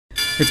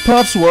It's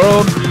Puff's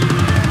World.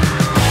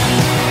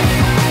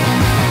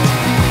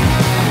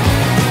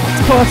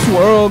 It's Puff's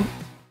World.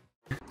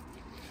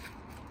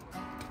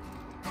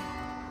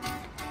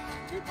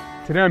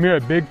 Today I'm here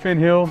at Big Fin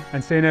Hill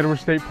and St. Edward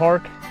State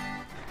Park.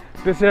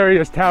 This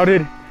area is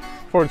touted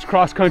for its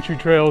cross-country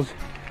trails,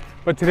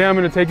 but today I'm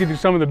going to take you through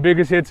some of the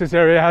biggest hits this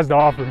area has to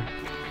offer.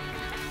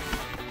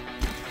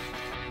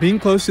 Being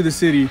close to the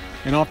city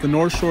and off the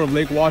north shore of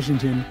Lake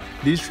Washington,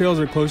 these trails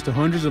are close to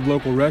hundreds of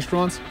local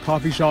restaurants,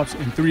 coffee shops,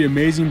 and 3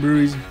 amazing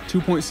breweries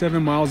 2.7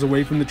 miles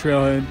away from the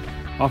trailhead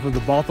off of the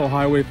Bothell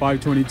Highway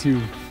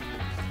 522.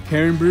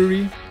 Karen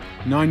Brewery,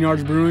 9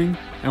 Yards Brewing,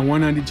 and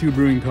 192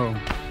 Brewing Co.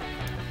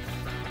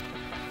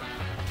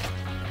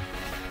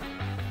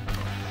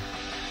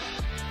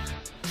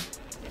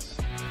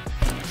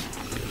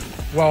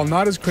 While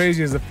not as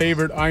crazy as the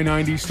favorite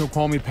I-90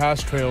 Snoqualmie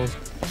Pass trails,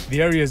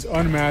 the area is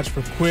unmatched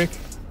for quick,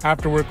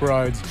 after-work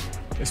rides,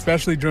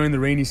 especially during the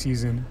rainy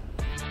season.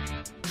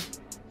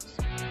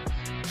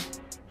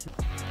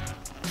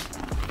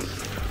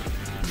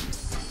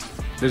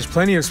 There's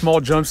plenty of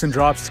small jumps and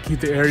drops to keep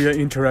the area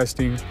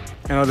interesting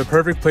and are the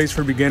perfect place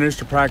for beginners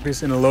to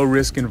practice in a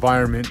low-risk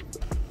environment.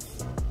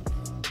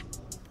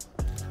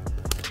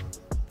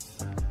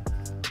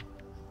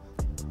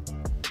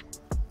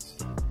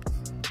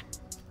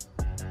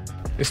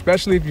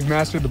 Especially if you've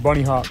mastered the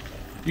bunny hop,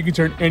 you can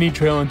turn any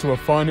trail into a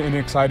fun and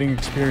exciting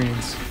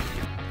experience.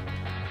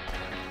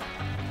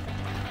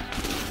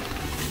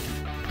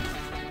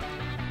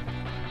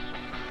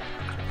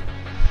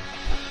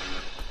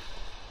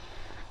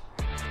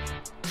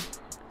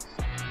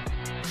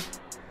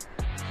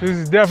 This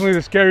is definitely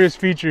the scariest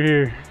feature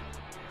here.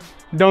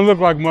 Don't look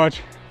like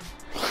much,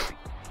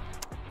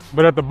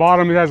 but at the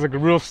bottom it has like a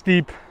real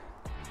steep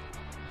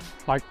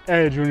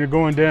edge when you're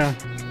going down.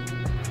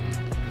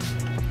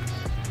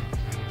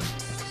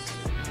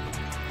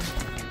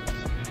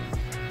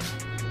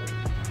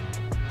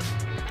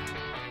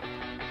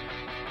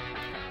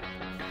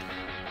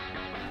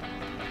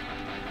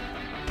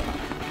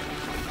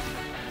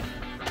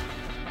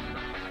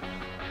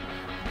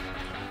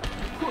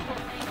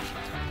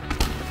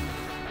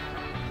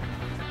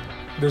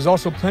 There's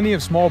also plenty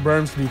of small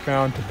berms to be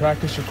found to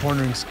practice your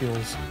cornering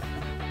skills.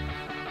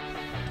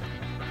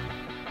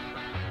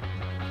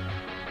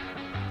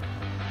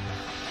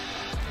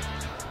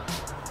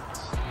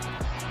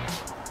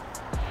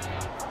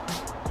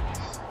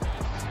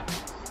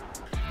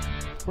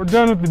 We're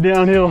done with the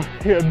downhill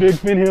here at Big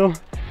Fin Hill,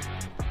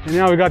 and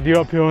now we got the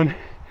uphill, and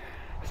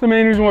that's the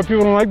main reason why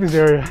people don't like this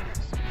area.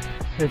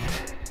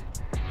 It's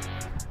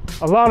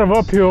a lot of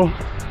uphill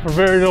for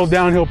very little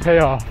downhill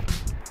payoff.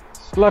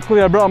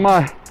 Luckily, I brought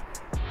my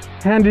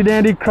handy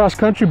dandy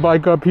cross-country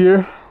bike up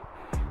here,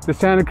 the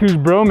Santa Cruz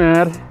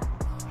Bro-Mad.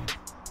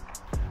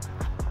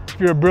 If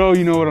you're a bro,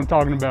 you know what I'm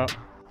talking about.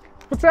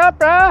 What's up,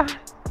 brah?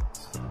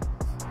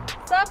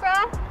 What's up,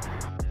 brah?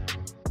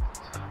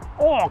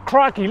 Oh,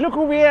 crikey, look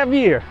who we have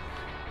here.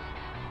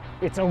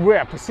 It's a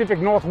rare Pacific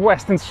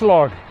Northwestern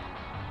slug.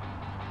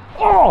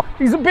 Oh,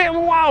 he's a bit of a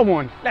wild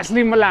one. Let's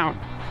leave him alone.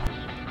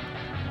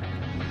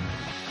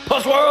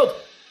 Puff's World!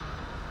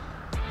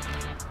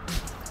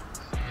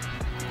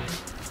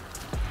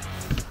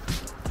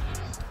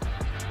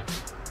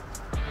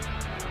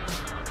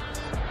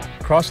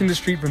 Crossing the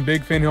street from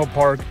Big Fin Hill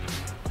Park,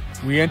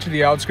 we enter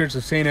the outskirts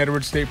of St.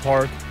 Edward State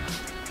Park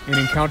and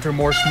encounter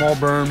more small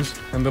berms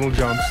and little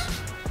jumps.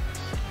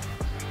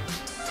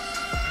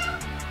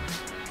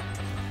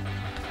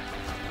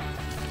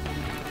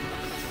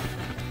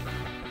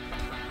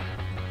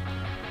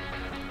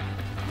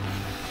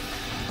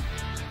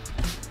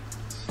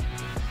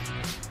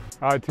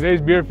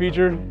 Today's beer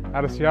feature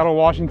out of Seattle,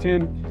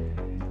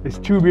 Washington is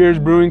 2 Beers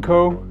Brewing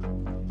Co.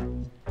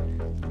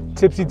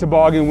 Tipsy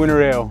Toboggan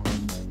Winter Ale.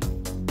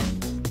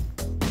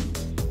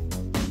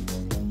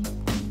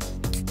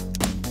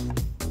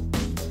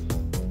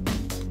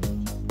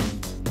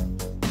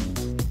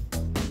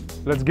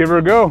 Let's give her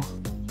a go.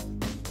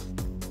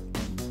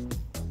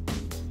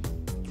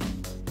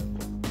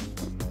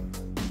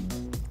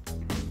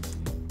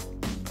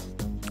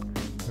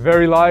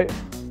 Very light,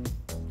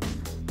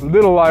 a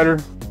little lighter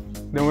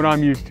than what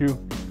I'm used to.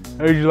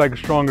 I usually like a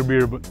stronger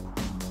beer, but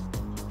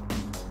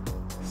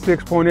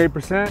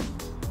 6.8%.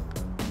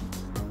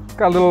 It's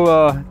got a little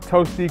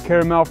toasty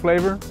caramel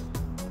flavor.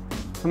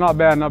 So not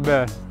bad, not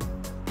bad.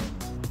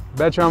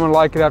 Bet you I'm gonna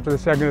like it after the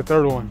second or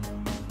third one.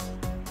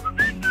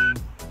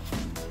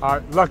 All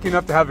right, lucky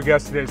enough to have a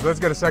guest today, so let's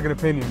get a second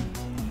opinion.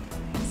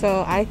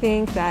 So I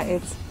think that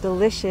it's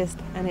delicious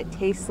and it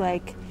tastes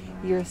like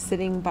you're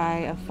sitting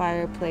by a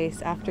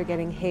fireplace after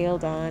getting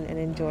hailed on and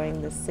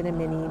enjoying the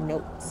cinnamony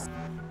notes.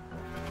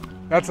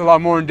 That's a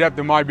lot more in depth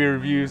than my beer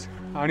reviews.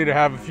 I need to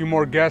have a few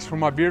more guests for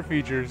my beer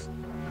features.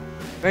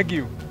 Thank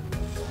you.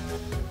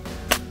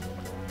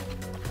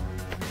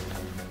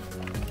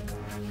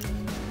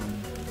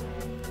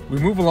 We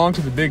move along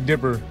to the Big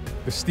Dipper,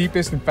 the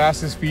steepest and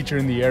fastest feature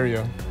in the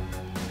area.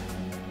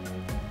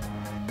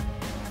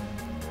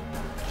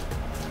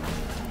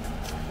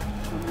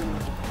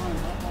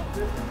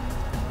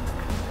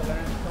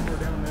 somewhere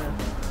down there.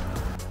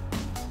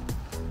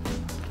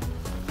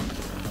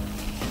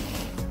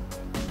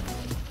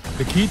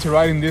 The key to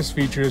riding this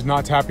feature is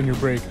not tapping your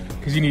brake,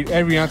 because you need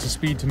every ounce of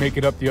speed to make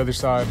it up the other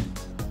side.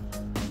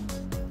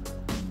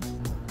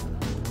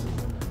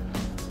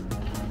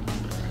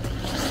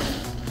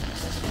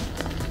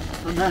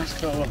 My mask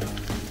fell off.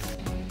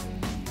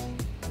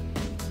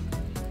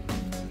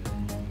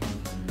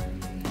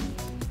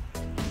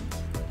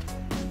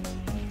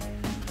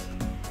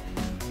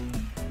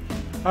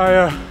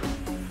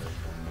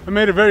 I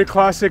made a very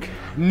classic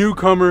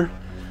newcomer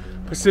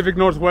Pacific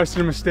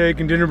Northwestern mistake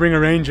and didn't bring a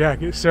rain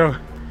jacket, so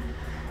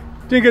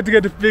didn't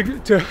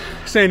get to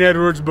St.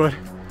 Edwards, but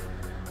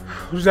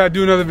we'll just have to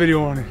do another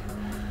video on it.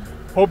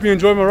 Hope you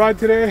enjoyed my ride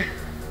today.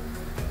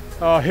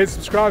 Hit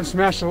subscribe,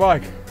 smash the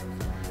like.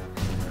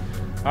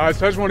 Alright,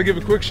 so I just want to give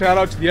a quick shout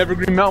out to the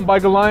Evergreen Mountain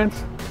Bike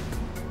Alliance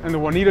and the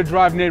Juanita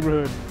Drive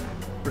neighborhood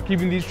for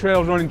keeping these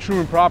trails running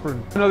true and proper.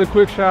 Another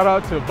quick shout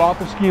out to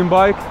Bothell Ski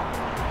Bike.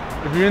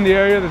 If you're in the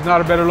area, there's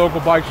not a better local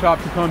bike shop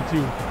to come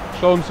to.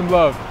 Show them some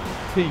love.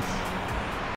 Peace.